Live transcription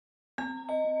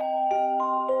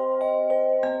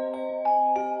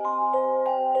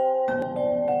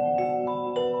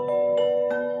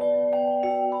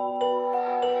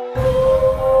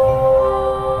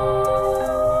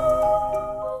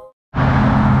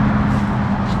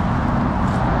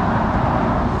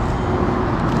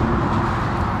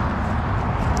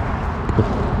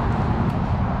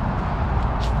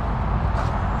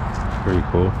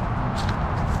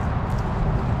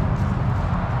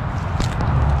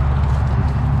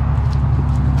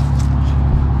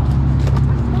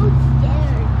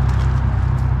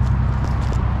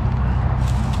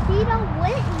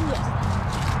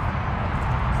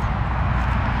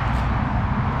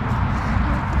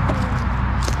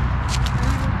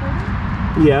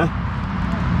Yeah.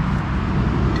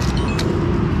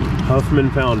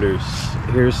 Huffman Founders.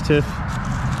 Here's Tiff.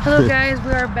 Hello guys,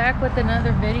 we are back with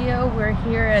another video. We're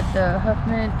here at the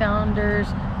Huffman Founders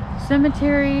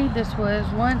Cemetery. This was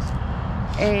once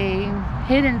a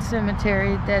hidden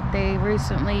cemetery that they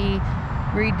recently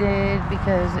redid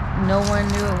because no one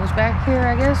knew it was back here,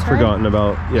 I guess, right? Forgotten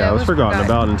about. Yeah, it was forgotten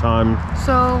about in time.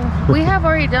 So we have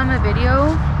already done a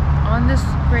video on this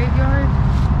graveyard,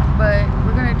 but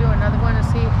we're gonna do another one to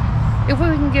see if we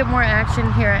can get more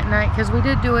action here at night, because we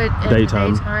did do it in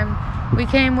daytime. The daytime. We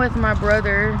came with my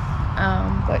brother,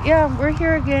 but yeah, we're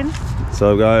here again.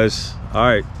 So guys, all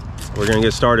right, we're gonna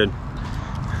get started.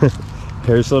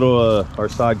 Here's little our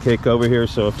sidekick over here,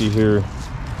 so if you hear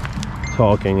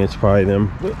talking, it's probably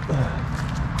them.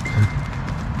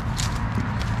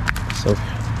 So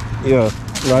yeah,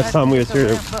 last time we was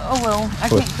here, but oh well, I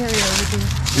can't carry everything.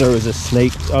 There was a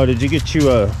snake. Oh, did you get you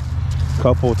a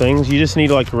couple things? You just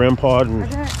need like a REM pod and I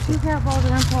got 2 cat balls, a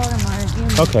REM pod, and my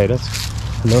EMF. Okay, that's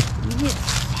enough.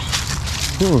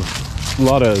 Yeah. A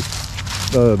lot of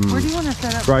where do you want to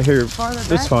set up? right here. Farther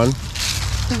back? It's fine.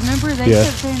 Because remember they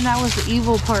kept saying that was the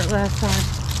evil part last time.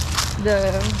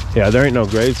 Yeah, there ain't no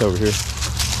graves over here.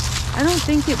 I don't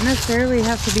think it necessarily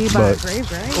has to be by a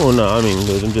grave, right? Oh no, I mean,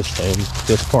 I'm just saying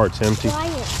this part's empty.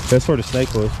 That's where the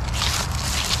snake was.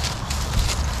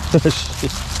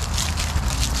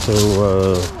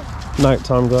 So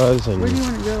nighttime, guys, and where do you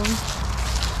want to go?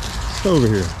 It's over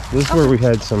here. This is where we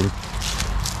had some.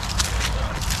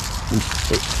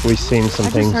 We've seen some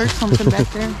things. I just heard something back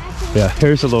there. Yeah,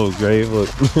 here's a little grave. Look.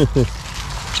 The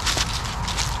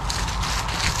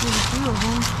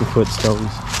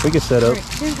footstones. We can set up.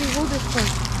 Kenzie, hold this for a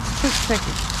quick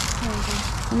second.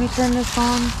 Let me turn this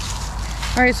on.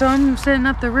 Alright, so I'm setting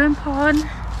up the REM pod.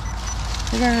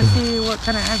 We're gonna see what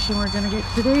kind of action we're gonna get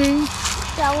today.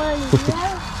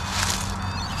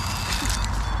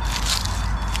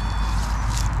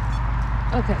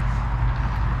 Okay.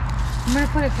 I'm gonna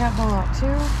put a cat ball out too.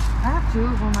 I have 2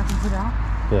 of them I can put out.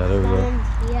 Yeah, there we go.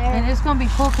 And it's gonna be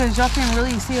cool because y'all can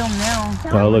really see them now.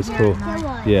 Oh, it looks cool.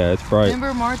 Yeah, it's bright.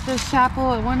 Remember Martha's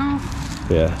Chapel? It went off?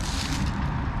 Yeah.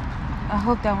 I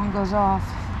hope that one goes off.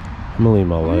 I'm gonna leave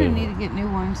my light. We're gonna need to get new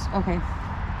ones. Okay.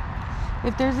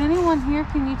 If there's anyone here,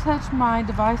 can you touch my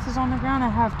devices on the ground? I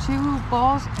have 2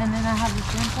 balls and then I have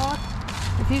this REM pod.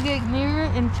 If you get near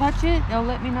it and touch it, it'll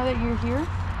let me know that you're here.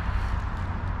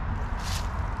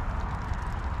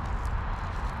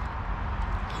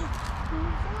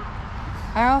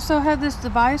 I also have this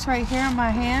device right here in my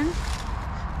hand.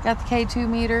 Got the K2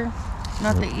 meter,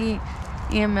 not the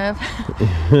EMF.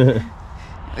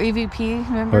 EVP,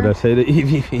 remember? What did I say? The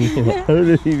EVP. How did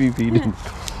the EVP do?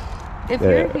 If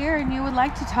you're here and you would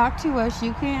like to talk to us,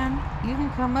 you can. You can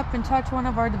come up and touch one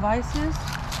of our devices.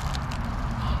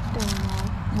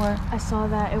 What? I saw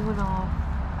that. It went off.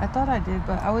 I thought I did,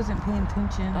 but I wasn't paying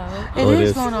attention. Oh. It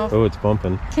is going off. Oh, it's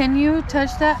bumping. Can you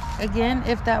touch that again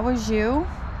if that was you?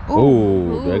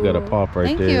 Oh, that got a pop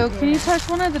right there. Thank you. Can you touch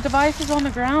one of the devices on the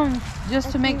ground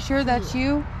just to make sure that's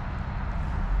you?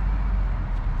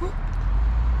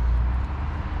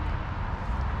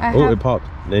 It popped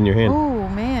in your hand. Oh,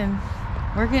 man.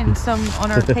 We're getting some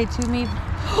on our K2 meter.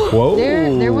 Whoa.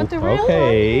 There went the REM.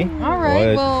 Okay. All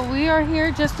right. Well, we are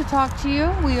here just to talk to you.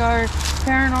 We are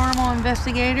paranormal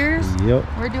investigators. Yep.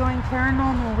 We're doing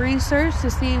paranormal research to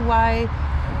see why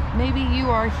maybe you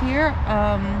are here.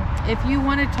 If you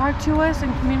want to talk to us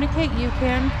and communicate, you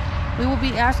can. We will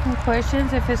be asking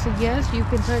questions. If it's a yes, you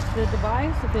can touch the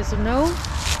device. If it's a no,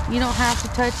 you don't have to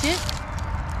touch it.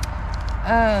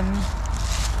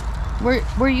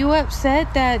 Were you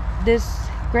upset that this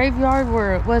graveyard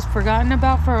was forgotten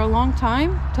about for a long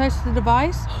time? Touch the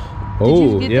device.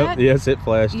 Oh, yep. Yes, it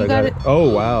flashed. I got it. Oh,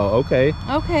 wow. Okay.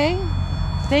 Okay.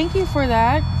 Thank you for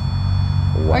that.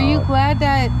 Wow. Are you glad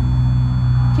that?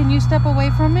 Can you step away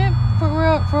from it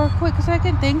for a quick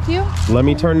second? Thank you. Let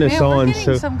me turn this on. We're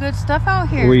getting some good stuff out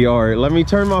here. We are. Let me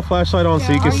turn my flashlight on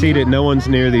so you can see that no one's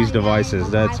near these devices.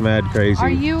 That's mad crazy. Are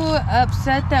you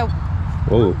upset that?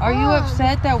 Whoa. Are you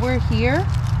upset that we're here?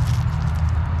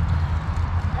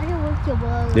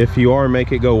 If you are,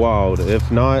 make it go wild. If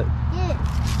not,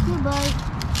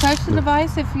 touch the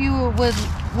device if you would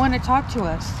want to talk to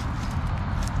us.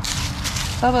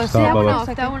 Bubba, stop,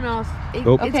 that Bubba. went off.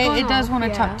 Okay, it does want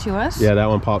to talk to us. Yeah, that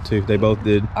one popped too. They both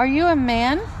did. Are you a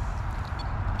man?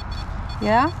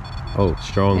 Yeah? Oh,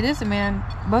 strong. It is a man.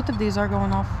 Both of these are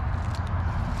going off.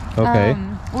 Okay.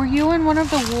 Were you in one of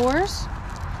the wars?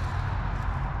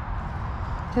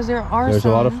 Because there's a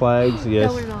lot of flags,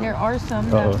 yes. There are some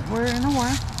that were in a war.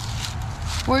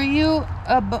 Were you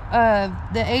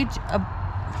the age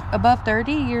above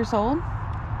 30 years old?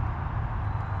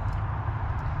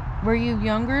 Were you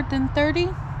younger than 30?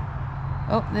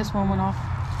 Oh, this one went off.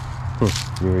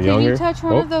 You were younger? Can you touch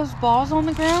one of those balls on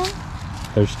the ground?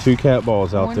 There's 2 cat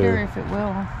balls out there. I wonder if it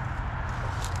will.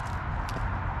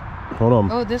 Hold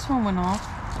on. Oh, this one went off.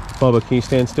 Bubba, can you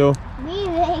stand still? Me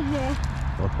later.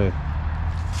 Okay.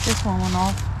 This one went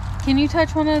off. Can you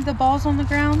touch one of the balls on the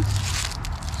ground?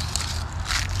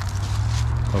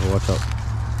 Bubba, watch out.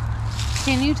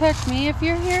 Can you touch me if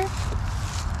you're here?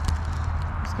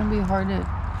 It's gonna be hard to...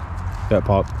 That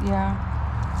pop. Yeah.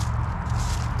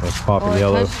 That's popping I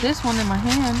yellow. touched this one in my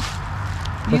hand.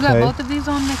 You got both of these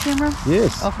on the camera?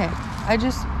 Yes. Okay. I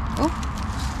just... Oh.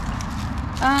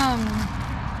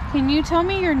 Can you tell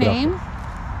me your name?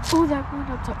 Oh, that one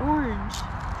up to orange.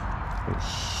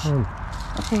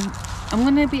 Okay. I'm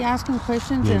going to be asking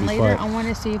questions, Yeah, and be later quiet. I want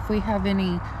to see if we have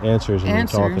any Answers and you're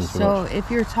talking too So much.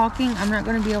 if you're talking, I'm not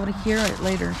going to be able to hear it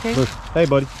later, okay? Move. Hey,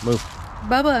 buddy, move.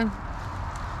 Bubba,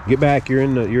 Get back. You're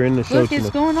in the show. look, it's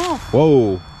going off.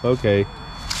 Whoa. Okay.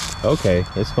 Okay.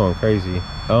 It's going crazy.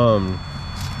 All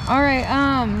right,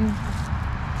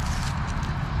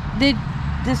 did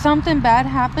something bad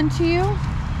happen to you?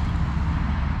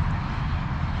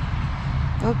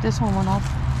 Oh, this one went off.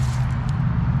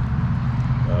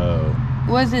 Oh.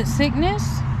 Was it sickness?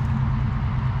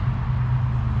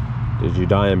 Did you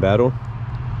die in battle?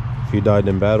 If you died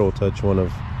in battle, touch one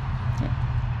of...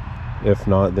 If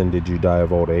not, then did you die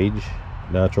of old age?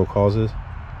 Natural causes?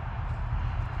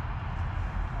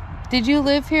 Did you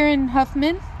live here in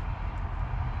Huffman?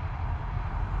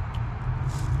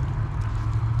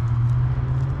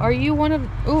 Are you one of...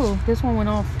 Ooh, this one went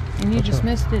off. And you Watch just out.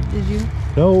 missed it, did you?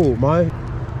 No, my...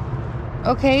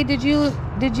 Okay, did you, oh,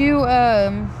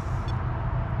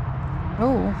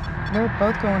 they're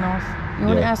both going off. You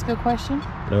want to Yeah. ask a question?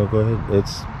 No, go ahead.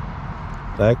 It's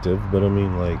active, but I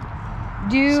mean, like...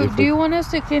 Do you want us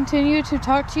to continue to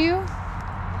talk to you?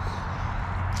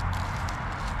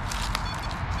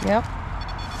 Yep.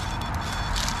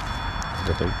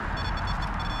 Okay.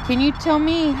 Can you tell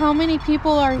me how many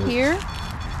people are here?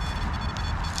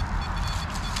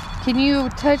 Can you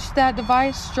touch that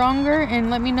device stronger and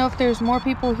let me know if there's more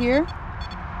people here?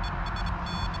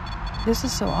 This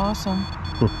is so awesome.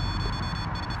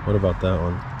 What about that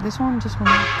one? This one just went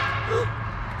off.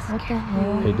 What the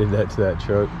hell? He did that to that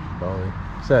truck, probably.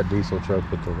 It's that diesel truck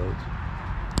with the lights.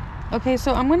 Okay,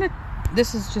 so I'm gonna...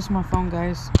 This is just my phone,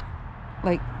 guys.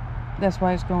 Like, that's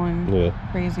why it's going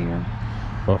crazier. My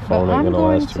But phone ain't I'm gonna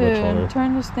going last too much to longer.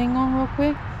 turn this thing on real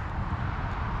quick.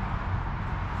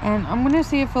 And I'm gonna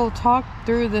see if it'll talk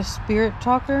through the Spirit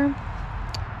Talker.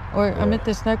 Or I'm at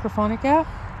this Necrophonic app.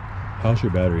 How's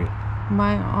your battery?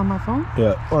 On my phone.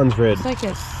 Yeah, mine's red. It's like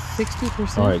at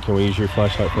 60%. All right, can we use your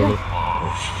flashlight for me?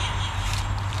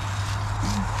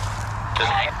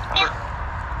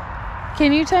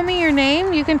 Can you tell me your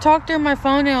name? You can talk through my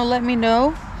phone and it'll let me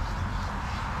know.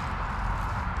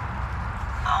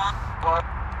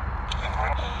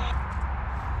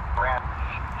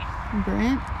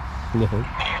 Brent? No.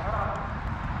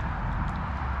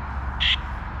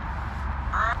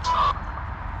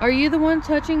 Are you the one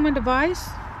touching my device?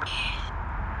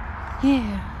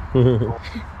 Yeah.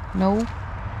 No.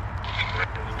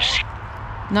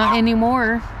 Not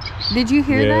anymore. Did you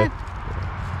hear Yeah. that?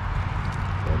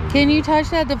 Can you touch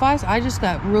that device? I just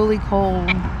got really cold.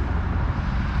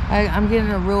 I'm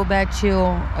getting a real bad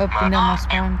chill up and down my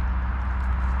spine.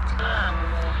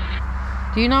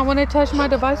 Do you not want to touch my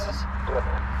devices?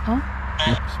 Huh?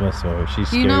 Just messing with her. She's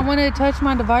Do you scared. not want to touch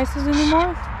my devices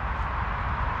anymore?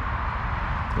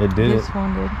 It did This it.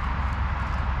 one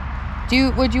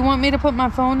did. Would you want me to put my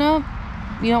phone up?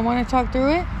 You don't want to talk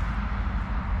through it?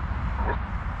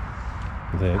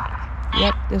 I think.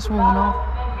 Yep, this one went off.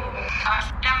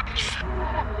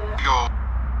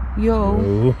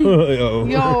 Yo. Yo.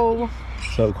 Yo.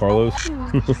 What's up, Carlos?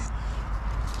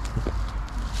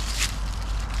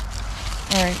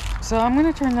 Alright, so I'm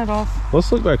going to turn that off.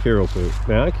 Let's look back here real quick.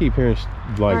 Man, I keep hearing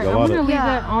like Alright, a I'm lot going to of... leave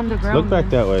that on the ground. Look back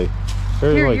then. that way.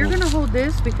 There's Here, like, you're going to hold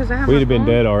this because I have we'd my have been phone,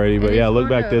 dead already, but and yeah, it's look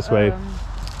back sorta, this way.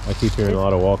 I keep hearing a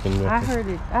lot of walking. I Back there. heard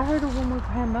it. I heard it when we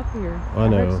came up here. I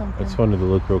know. heard something. It's funny to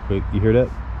look real quick. You hear that?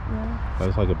 Yeah. That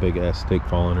was like a big ass stick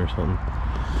falling or something.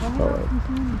 Let me All know right. if you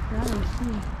see any shadows,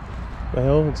 too. The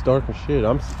hell? It's dark as shit.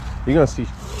 You're gonna see.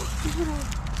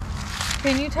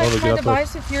 Can you touch Get my up there.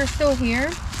 device if you're still here?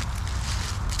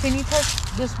 Can you touch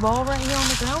this ball right here on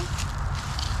the ground?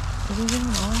 Is it even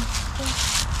on?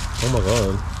 Oh my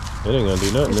god. It ain't gonna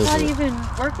do nothing, It's is not it? even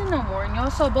working no more, and y'all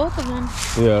saw both of them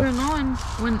Yeah. turn on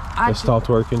when I It stopped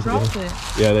working. dropped Yeah. it.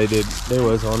 Yeah, they did. They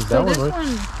was on. So That this one, right?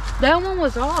 one That one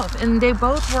was off, and they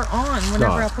both were on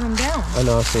whenever I put them down. I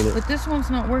know, I've seen it. But this one's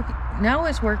not working. Now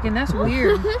it's working. That's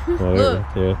weird. Oh, Look.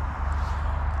 Yeah.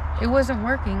 It wasn't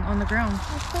working on the ground.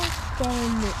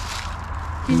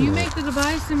 Can you make the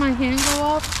device in my hand go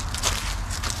off?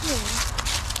 Yeah.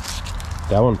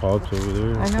 That one popped over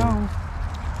there. I know.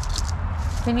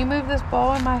 Can you move this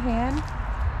ball in my hand?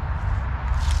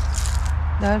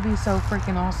 That would be so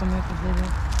freaking awesome if it did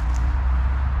it.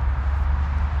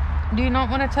 Do you not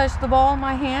want to touch the ball in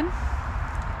my hand?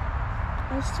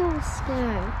 I'm so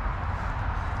scared.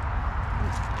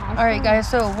 Alright guys,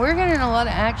 so we're getting a lot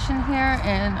of action here,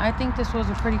 and I think this was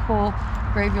a pretty cool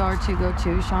graveyard to go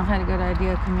to. Sean had a good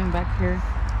idea coming back here.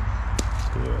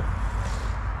 Yeah.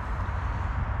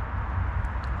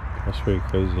 That's pretty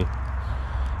crazy.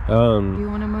 Do you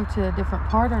want to move to a different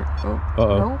part or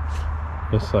no?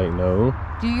 It's like no.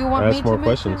 Do you want me to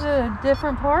move to a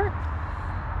different part?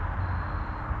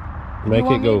 Make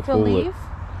it go full. Leave?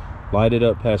 Light it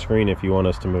up past green if you want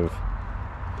us to move.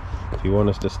 If you want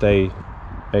us to stay,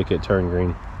 make it turn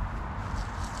green.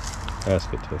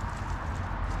 Ask it to.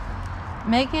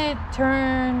 Make it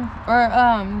turn, or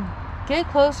get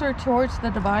closer towards the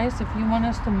device if you want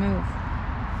us to move.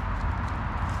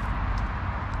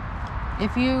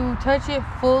 If you touch it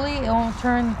fully, it will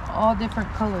turn all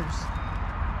different colors.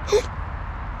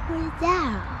 Where's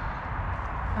that?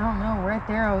 I don't know. Right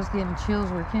there, I was getting chills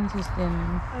where Kenzie's standing.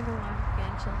 I don't know why I'm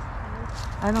getting chills.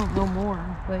 I don't know more,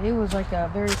 but it was like a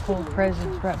very cool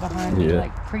presence right behind me,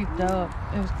 like creeped up.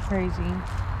 It was crazy.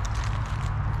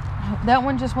 That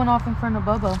one just went off in front of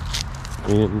Bubba.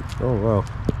 You didn't? Oh wow.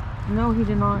 No, he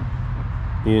did not.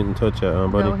 You didn't touch that, huh,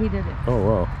 buddy? No, he didn't. Oh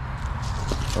wow.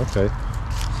 Okay.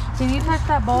 Can you touch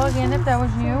that ball again if that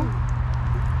was you?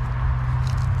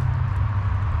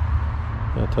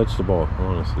 Yeah, touch the ball. I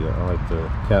want to see that. I like the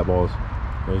cat balls.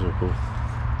 Those are cool.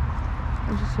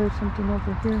 I just heard something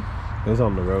over here. It was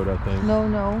on the road, I think.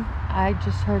 No. I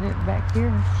just heard it back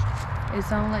here. It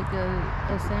sounded like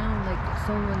a sound like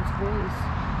someone's voice.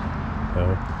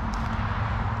 Oh.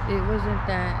 It wasn't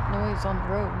that noise on the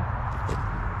road.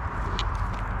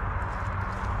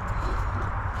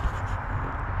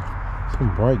 Some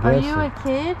bright gas. Are you a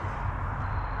kid?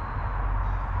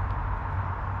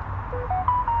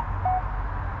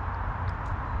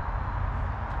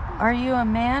 Are you a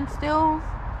man still?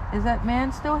 Is that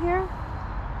man still here?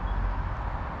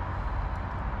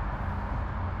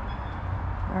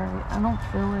 Alright, I don't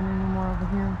feel it anymore over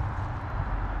here.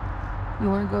 You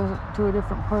want to go to a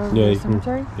different part of the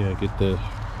cemetery? Yeah, get the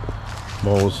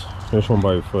balls. There's one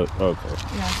by your foot. Oh, okay.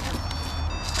 Yeah.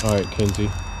 Alright, Kenzie.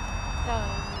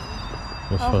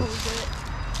 That's fine.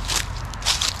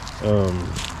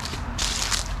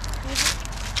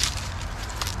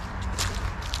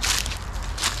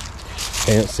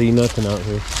 Can't see nothing out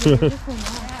here.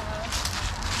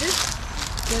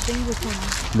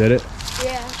 Did it?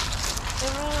 Yeah.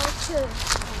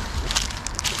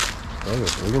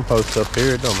 Okay, we can post up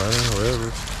here, it don't matter,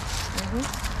 wherever.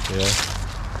 Yeah.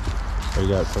 We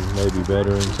got some maybe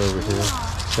veterans over here.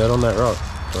 Set on that rock.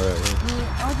 Right here.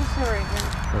 I'll just sit right here.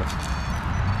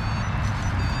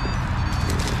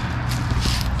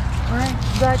 Alright,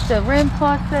 you got the rim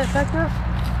clock set back up?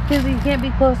 Because you can't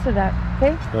be close to that,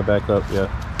 okay? Yeah, back up, yeah.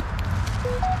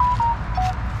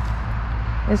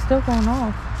 It's still going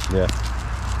off. Yeah.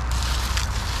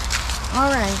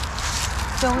 Alright.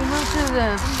 So we moved to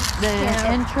the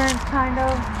entrance kind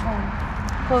of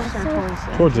closer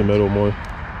towards the middle more.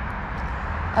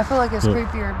 I feel like it's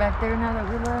creepier back there now that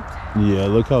we left. Yeah,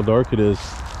 look how dark it is.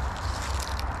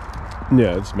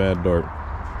 Yeah, it's mad dark.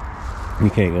 You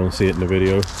can't go and see it in the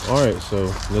video. Alright,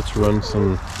 so let's run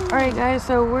some. Alright guys,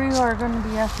 so we are going to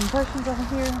be asking questions over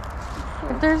here.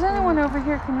 If there's anyone over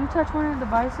here, can you touch one of the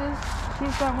devices?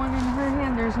 She's got one in her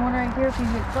hand. There's one right here. If you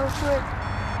get close to it,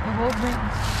 it will bring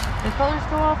the colors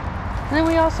go off. And then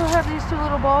we also have these two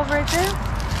little balls right there.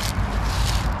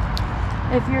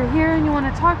 If you're here and you want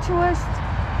to talk to us,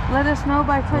 let us know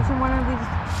by touching one of these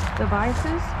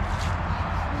devices.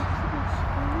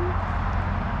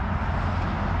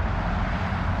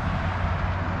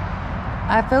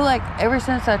 I feel like ever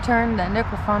since I turned that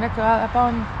necrophonic app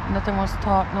on, nothing wants to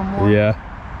talk no more. Yeah.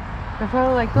 I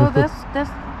felt like, oh, that's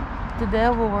the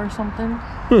devil or something.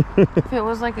 If it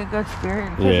was like a good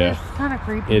spirit. Yeah. It's kind of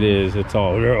creepy. It is. It's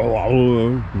all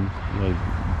like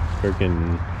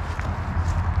freaking.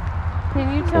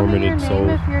 Can you tell me your name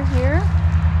if you're here?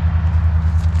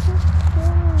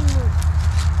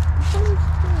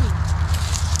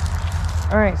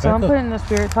 Alright, so I'm putting the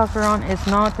spirit talker on. It's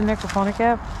not the necrophonic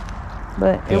app,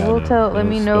 but it will let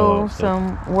me know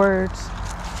some words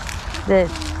that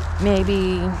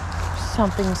maybe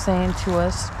something's saying to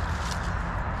us.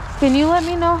 Can you let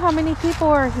me know how many people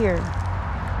are here?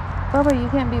 Bubba, you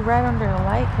can't be right under the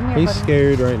light. Come here, He's buddy.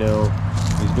 scared right now.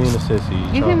 He's being a sissy.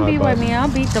 He's You trying can to be hide with me. I'll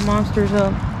beat the monsters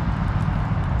up.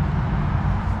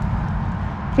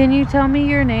 Can you tell me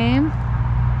your name?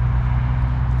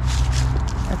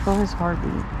 I feel his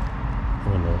heartbeat.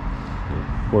 Oh no.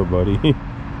 Poor buddy.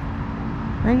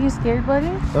 Are you scared, buddy?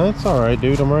 That's alright,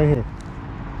 dude. I'm right here.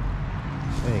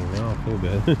 Dang, now I feel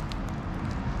bad.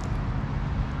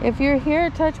 If you're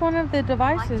here, touch one of the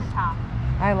devices.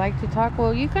 I like to talk.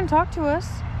 Well, you can talk to us.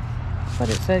 That's what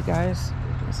it said, guys.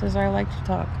 It says I like to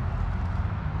talk.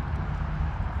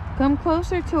 Come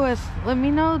closer to us. Let me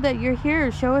know that you're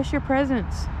here. Show us your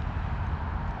presence.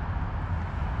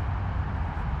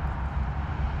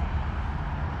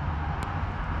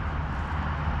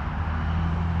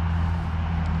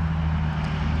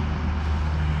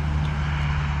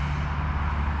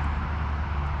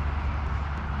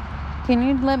 Can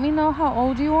you let me know how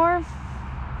old you are?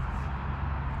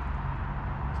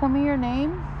 Tell me your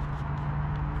name.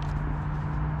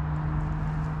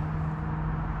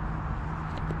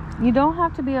 You don't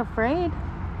have to be afraid.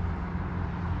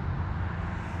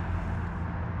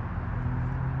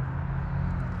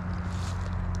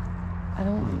 I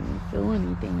don't even feel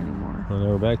anything anymore. I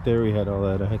know, back there we had all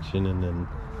that action and then...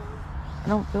 I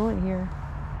don't feel it here.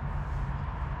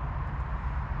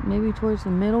 Maybe towards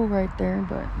the middle right there,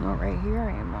 but not right here.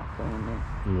 I am not feeling it.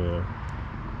 Yeah.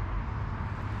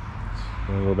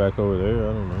 Wanna go back over there?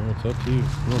 I don't know. It's up to you.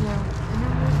 Come on. Yeah.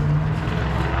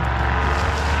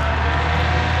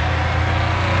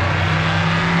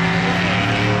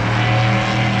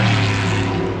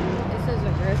 This is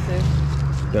aggressive.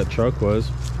 That truck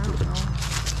was. I don't know.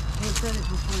 They said it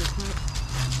before the truck.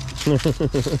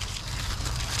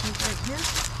 It's right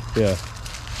here. Yeah.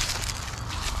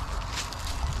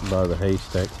 By the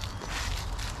haystack.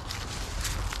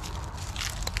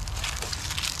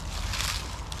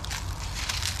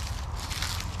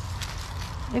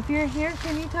 If you're here,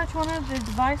 can you touch one of the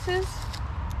devices?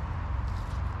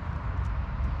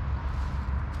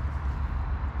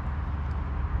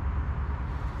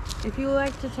 If you would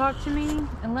like to talk to me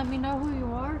and let me know who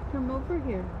you are, come over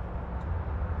here.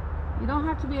 You don't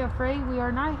have to be afraid. We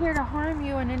are not here to harm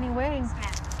you in any way.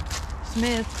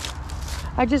 Smith.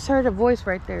 I just heard a voice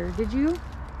right there. Did you?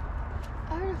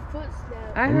 I heard a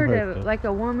footstep. I heard like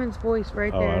a woman's voice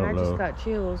right there, and I just got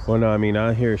chills. Well, no, I mean,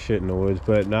 I hear shit in the woods,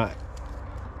 but not...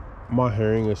 My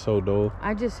hearing is so dull.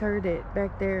 I just heard it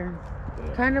back there.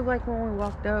 Yeah. Kind of like when we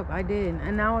walked up, I did.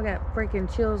 And now I got freaking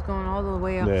chills going all the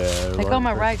way up. Yeah. Like on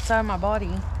my right side of my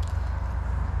body.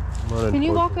 Can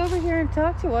you walk over here and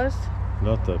talk to us?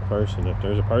 Not the person. If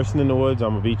there's a person in the woods,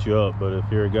 I'm gonna beat you up. But if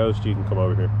you're a ghost, you can come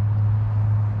over here.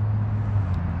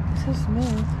 It's so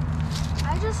smooth.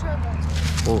 I just heard that.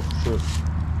 Oh, shit.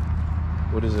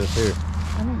 What is this here?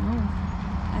 I don't know.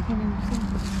 I can't even see.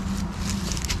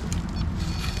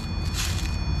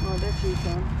 Oh, that's you,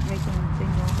 son. Making a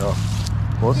single. Oh.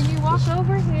 What's Can you walk this?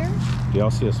 over here? Do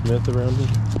y'all see a Smith around here?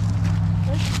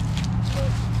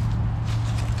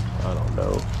 I don't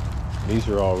know. These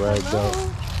are all ragged Hello? up.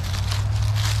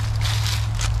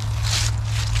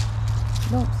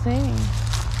 Don't sing.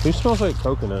 Who smells like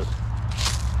coconut?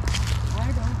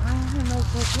 I don't have no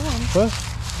perfume. What?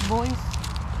 Voice.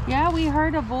 Yeah, we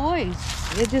heard a voice.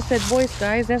 It just said voice,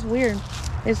 guys. That's weird.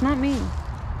 It's not me.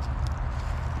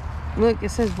 Look,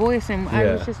 it says voice, and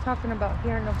I was just talking about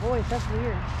hearing a voice. That's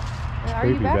weird. Are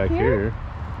Creepy you back here?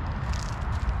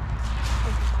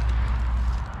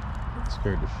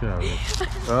 Scared the shit out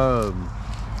of me.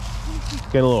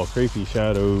 Getting a little creepy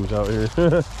shadows out here.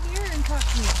 Here and talk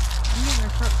to me. I'm gonna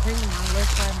start taking my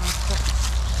left side of my foot.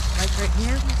 Like right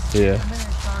here? Yeah. I'm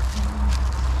gonna start.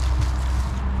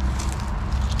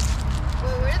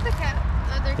 Wait, where's the cat?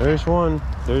 There's one.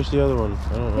 There's the other one.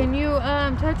 I don't know. Can you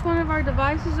touch one of our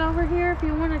devices over here if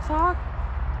you want to talk?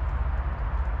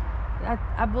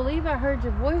 I believe I heard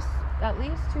your voice at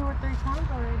least 2 or 3 times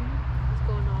already. What's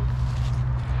going on?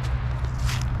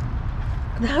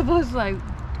 That was like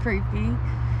creepy.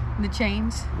 The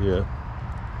chains. Yeah.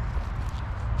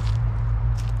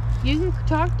 You can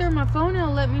talk through my phone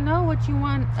and let me know what you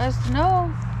want us to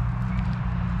know.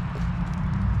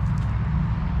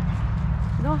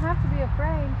 You don't have to be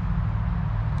afraid.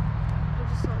 I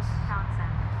just saw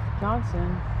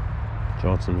Johnson.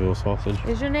 Johnsonville sausage.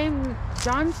 Is your name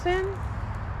Johnson?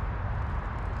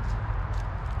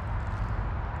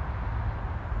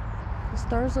 The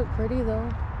stars look pretty though.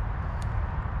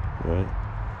 Right.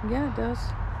 Yeah, it does.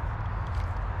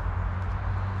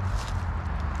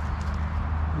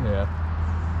 Yeah.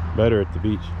 Better at the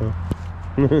beach, huh?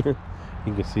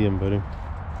 You can see them better.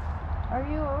 Are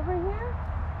you over here?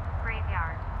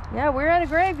 Graveyard. Yeah, we're at a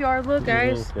graveyard. Look,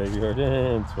 guys. Graveyard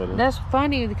dance. That's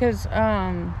funny because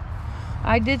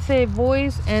I did say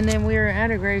voice, and then we were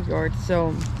at a graveyard.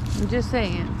 So I'm just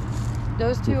saying,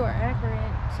 those two are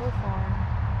accurate so far.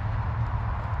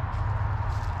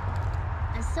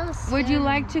 It's so scary. Would you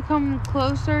like to come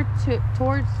closer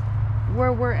towards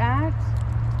where we're at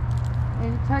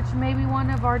and touch maybe one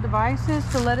of our devices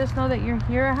to let us know that you're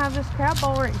here? I have this cat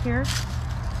ball right here,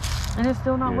 and it's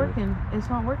still not working. It's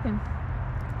not working.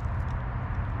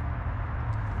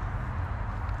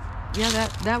 Yeah,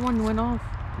 that one went off.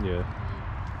 Yeah.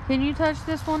 Can you touch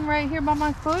this one right here by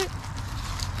my foot?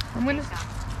 I'm gonna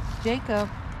Jacob.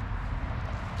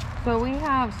 So we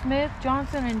have Smith,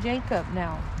 Johnson, and Jacob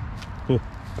now.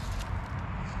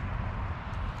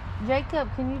 Jacob,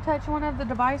 can you touch one of the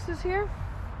devices here?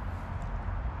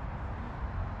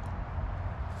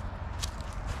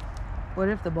 What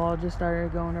if the ball just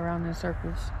started going around in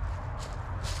circles?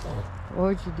 What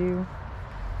would you do?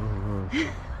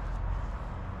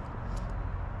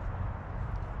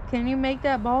 Can you make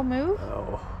that ball move?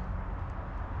 Oh.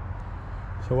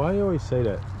 So why do you always say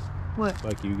that? What?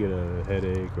 Like you get a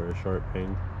headache or a sharp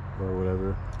pain or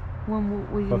whatever?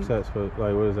 When we... What's that supposed,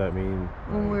 like, what does that mean?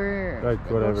 When we're...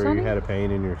 Like, whatever, you had a pain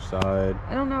in your side.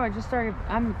 I don't know, I just started...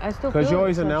 I still feel Because you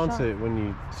always so announce sharp. it when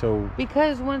you... So...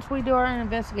 Because once we do our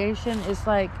investigation, it's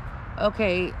like,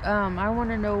 okay, I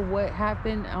want to know what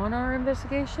happened on our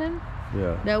investigation.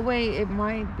 Yeah. That way it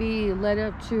might be led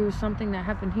up to something that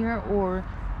happened here, or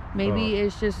maybe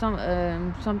it's just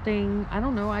something, I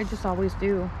don't know, I just always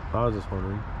do. I was just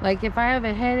wondering. Like if I have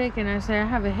a headache and I say I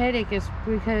have a headache, it's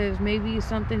because maybe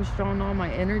something's drawn on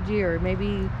my energy, or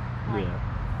maybe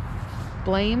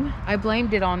blame. I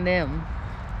blamed it on them.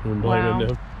 You're blaming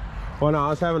them? Well, no, I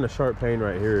was having a sharp pain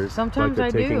right here. Sometimes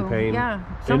like a ticking pain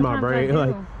in my brain.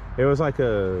 Like it was like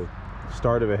a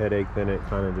start of a headache, then it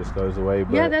kind of just goes away.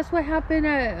 But yeah, that's what happened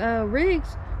at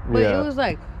Riggs. But it was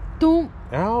like, doom.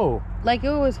 Ow. Like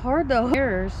it was hard though.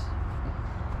 Mirrors.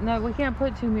 No, we can't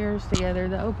put two mirrors together.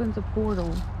 That opens a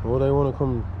portal. Well, they want to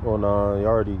come. Well, nah, you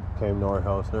already came to our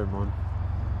house. Never mind.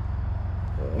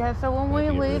 Yeah, so when we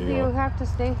leave, you have to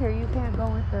stay here. You can't go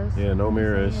with us. Yeah, no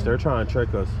mirrors. They're trying to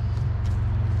trick us.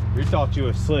 You thought you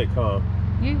was slick, huh?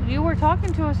 You were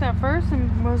talking to us at first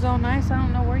and was all nice. I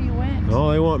don't know where you went.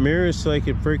 No, they want mirrors so they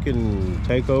could freaking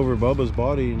take over Bubba's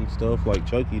body and stuff like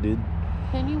Chucky did.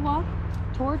 Can you walk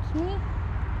towards me?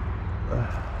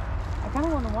 I kind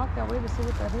of want to walk that way to see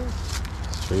what that is.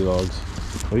 It's tree logs.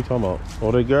 What are you talking about?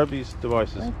 Well, they grab these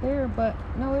devices. Right there, but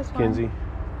no, it's fine. Kinsey.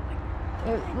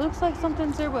 It looks like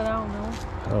something's there, but I don't know.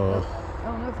 I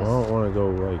don't know if it's... I don't want to go,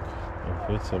 like,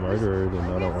 if it's a murderer, then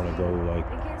I don't want to go, like,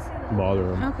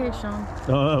 bother him. Okay, Sean.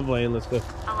 No, I'm playing. Let's go.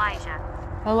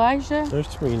 Elijah? There's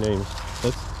 3 names.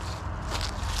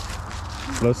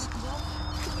 Let's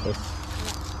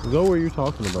go where you're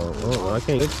talking about. Oh, I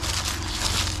can't.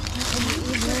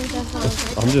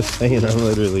 I'm just saying, I'm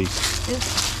literally. It's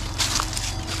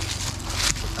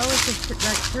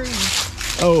that tree.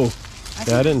 Oh,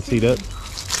 yeah, I didn't see that.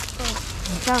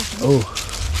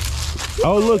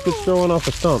 Oh, look, it's throwing off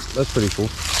a stump. That's pretty cool.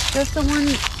 That's the one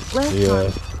left.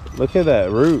 Yeah. Look at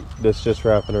that root that's just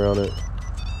wrapping around it.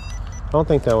 I don't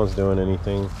think that one's doing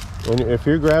anything. If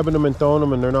you're grabbing them and throwing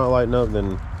them and they're not lighting up,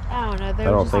 then I don't know.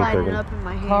 They're just lighting up in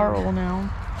my hand. Carl now.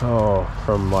 Oh,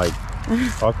 from like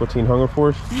Aqua Teen Hunger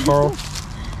Force, Carl.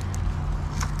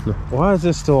 Why is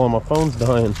this still on? My phone's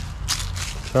dying.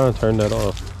 I'm trying to turn that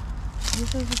off.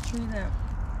 This is the tree that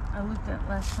I looked at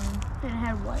last time. It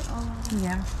had white all over it.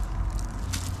 Yeah.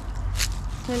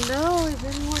 Hello, is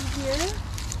anyone here?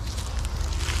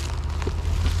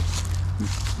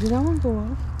 Did that one go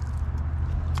off?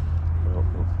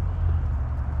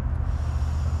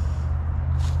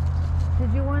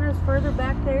 Did you want us further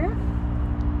back there?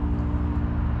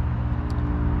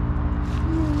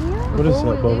 What is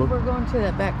Before that, we leave, Bubba? we're going to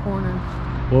that back corner.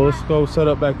 Well, let's go set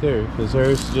up back there, because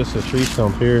there's just a tree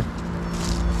stump here.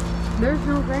 There's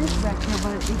no graves back there,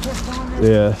 but you kept telling us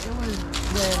Yeah. it was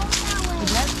the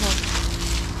black one.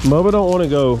 Bubba don't want to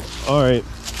go. All right.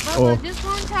 Bubba, Well, just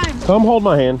one time. come hold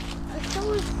my hand.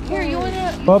 Here, you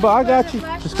wanna... Bubba, I got you.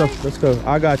 Just go. Let's go.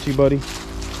 I got you, buddy.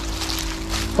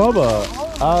 Bubba,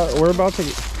 we're about to...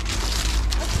 Just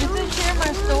to share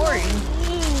my story.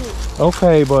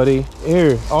 Okay, buddy.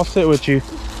 Here, I'll sit with you.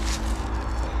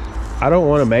 I don't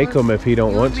want to make him if he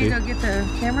don't want to. You want me to get the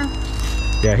camera?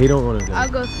 Yeah, he don't want to go. I'll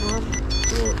go through them.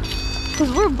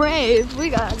 Because we're brave. We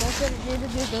got nothing to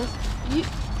do this.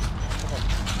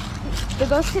 The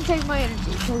ghost can take my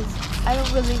energy because I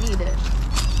don't really need it.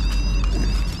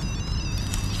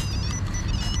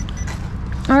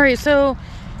 All right, so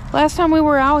Last time we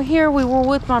were out here, we were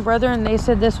with my brother, and they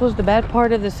said this was the bad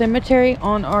part of the cemetery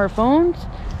on our phones.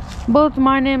 Both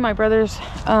mine and my brother's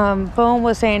phone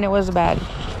was saying it was bad.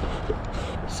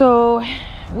 So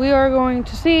we are going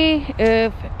to see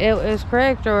if it is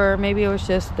correct, or maybe it was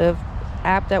just the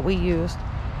app that we used.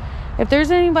 If there's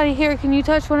anybody here, can you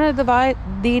touch one of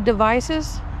the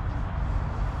devices?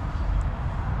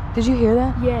 Did you hear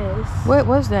that? Yes. What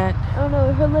was that? I don't know.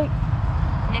 It heard like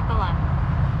Nicola.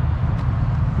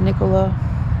 Nicola.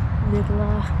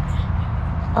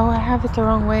 Oh, I have it the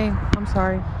wrong way. I'm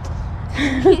sorry.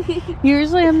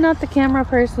 Usually I'm not the camera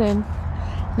person.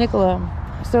 Nicola.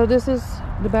 So this is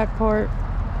the back part.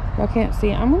 Y'all can't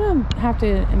see. I'm gonna have to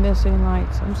invest in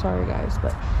lights. I'm sorry guys,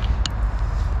 but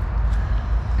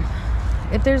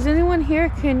if there's anyone here,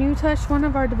 can you touch one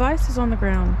of our devices on the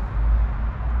ground?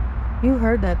 You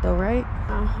heard that though, right?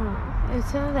 Uh-huh. It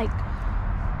sounded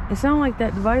like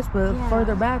that device, but yeah.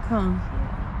 further back, huh? Yeah.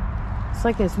 It's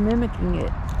like it's mimicking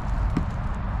it.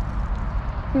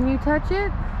 Can you touch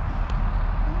it?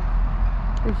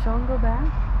 Did Sean go back?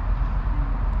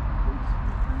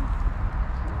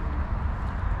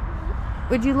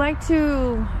 Would you like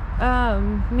to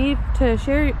me to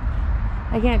share?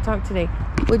 I can't talk today.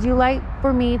 Would you like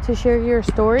for me to share your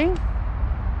story?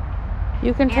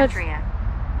 You can touch. Andrea.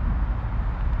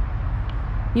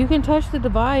 You can touch the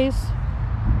device.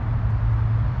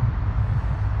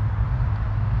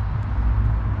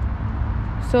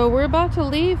 So we're about to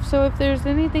leave. So if there's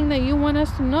anything that you want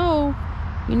us to know,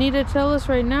 you need to tell us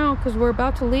right now, because we're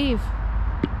about to leave.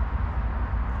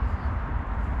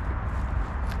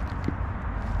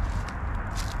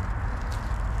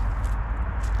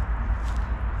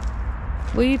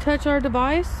 Will you touch our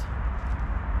device?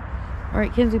 All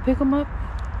right, Kenzie, pick them up.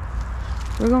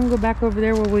 We're gonna go back over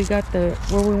there where we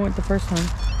went the first time.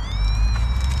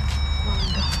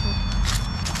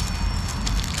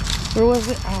 Where was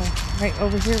it? Oh, right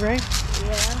over here, right?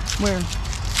 Yeah. Where?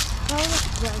 Oh,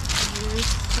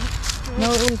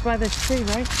 No, it was by this tree,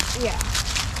 right? yeah.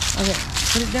 Okay,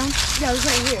 put it down. Yeah, it was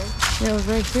right here. Yeah, it was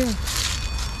right here.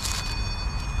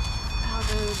 Oh,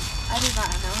 dude. I did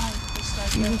not know how to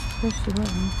start You that. just push the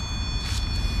button.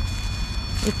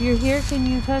 If you're here, can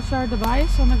you touch our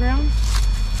device on the ground?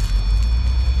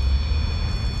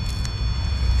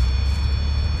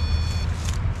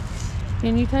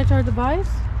 Can you touch our device?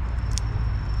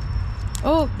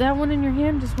 Oh, that one in your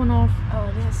hand just went off. Oh,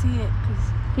 I didn't see it.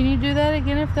 Can you do that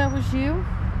again if that was you?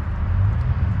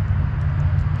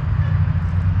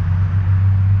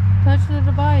 Touch the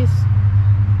device.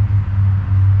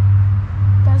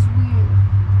 That's weird.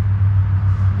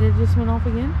 Did it just went off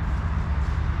again?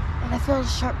 And I felt a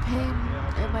sharp pain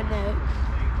in my neck.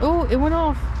 Oh, it went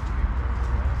off.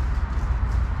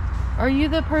 Are you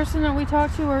the person that we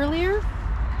talked to earlier?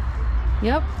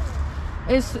 Yep.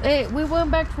 We went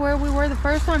back to where we were the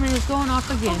first time and it's going off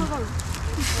again.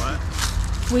 What?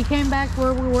 We came back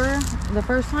where we were the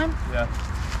first time. Yeah.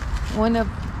 When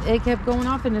it kept going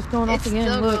off and it's going off again.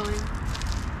 Still Look. going.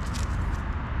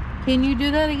 Can you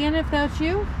do that again if that's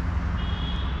you?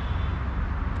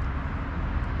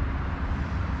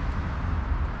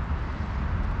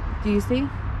 Do you see?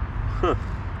 Huh.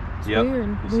 It's Yep. weird.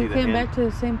 You We see the came hand? back to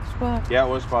the same spot. Yeah, it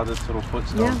was by this little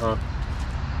footstone, Yeah. huh?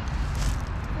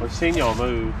 I've seen y'all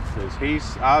move,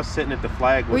 because I was sitting at the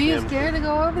flag with Were you him. scared to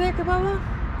go over there, Kabbalah?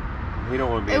 He don't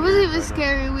want to be It in wasn't here even right now.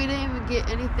 scary. We didn't even get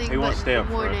anything He won't but stay up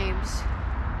more front. names.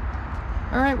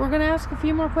 All right, we're gonna ask a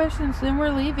few more questions, then we're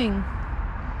leaving.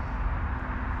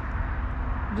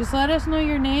 Just let us know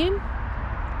your name.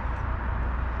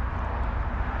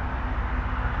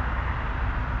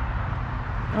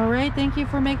 All right, thank you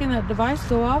for making that device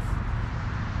go off.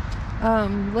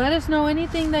 Let us know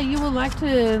anything that you would like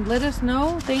to let us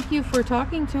know. Thank you for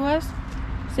talking to us.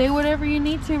 Say whatever you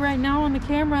need to right now on the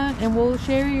camera, and we'll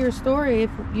share your story if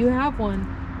you have one.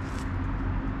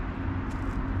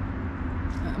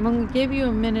 I'm going to give you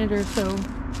a minute or so.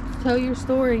 Tell your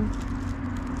story.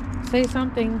 Say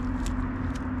something.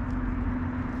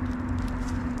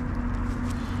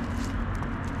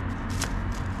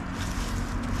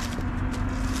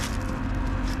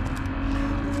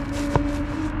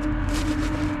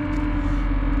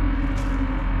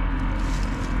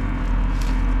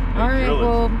 All right, drilling.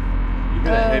 well, You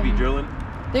hear that heavy drilling?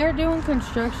 they're doing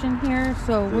construction here,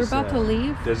 so we're about to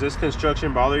leave. Does this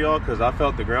construction bother y'all? Because I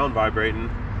felt the ground vibrating.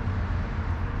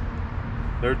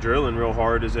 They're drilling real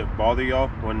hard. Does it bother y'all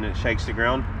when it shakes the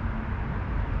ground?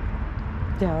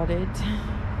 Doubt it.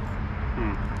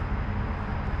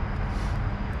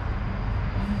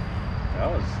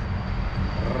 That was...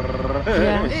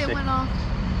 Yeah. It went off.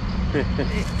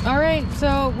 All right,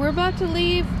 so we're about to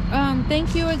leave.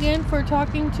 Thank you again for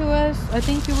talking to us. I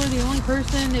think you were the only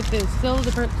person, if it's still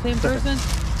the same person,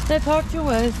 that talked to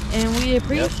us, and we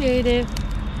appreciate it.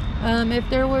 If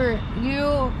there were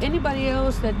anybody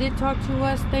else that did talk to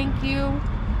us, thank you.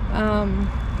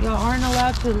 Y'all aren't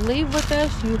allowed to leave with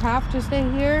us. You have to stay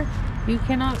here. You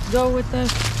cannot go with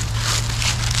us.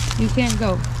 You can't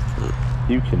go.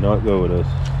 You cannot go with us.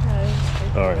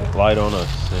 All right, light on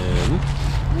us, and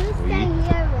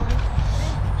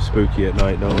spooky at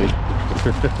night, don't we?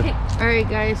 All right,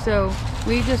 guys. So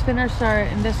we just finished our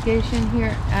investigation here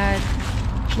at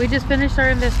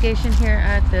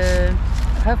the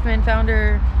Huffman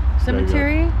Founder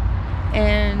Cemetery,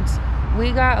 and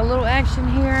we got a little action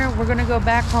here. We're gonna go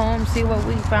back home, see what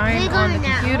we find on the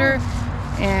computer,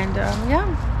 and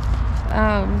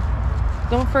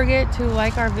don't forget to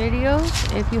like our videos.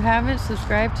 If you haven't,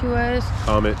 subscribe to us.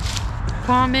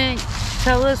 Comment.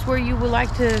 Tell us where you would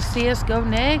like to see us go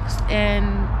next, and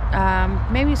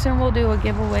maybe soon we'll do a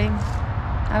giveaway.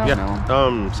 I don't know.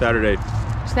 Saturday.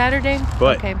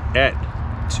 But okay. At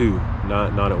 2,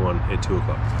 not at 1, at 2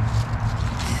 o'clock.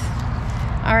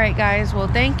 All right, guys. Well,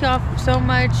 thank y'all so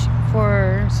much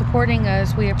for supporting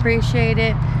us. We appreciate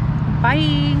it.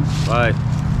 Bye. Bye.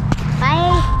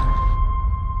 Bye.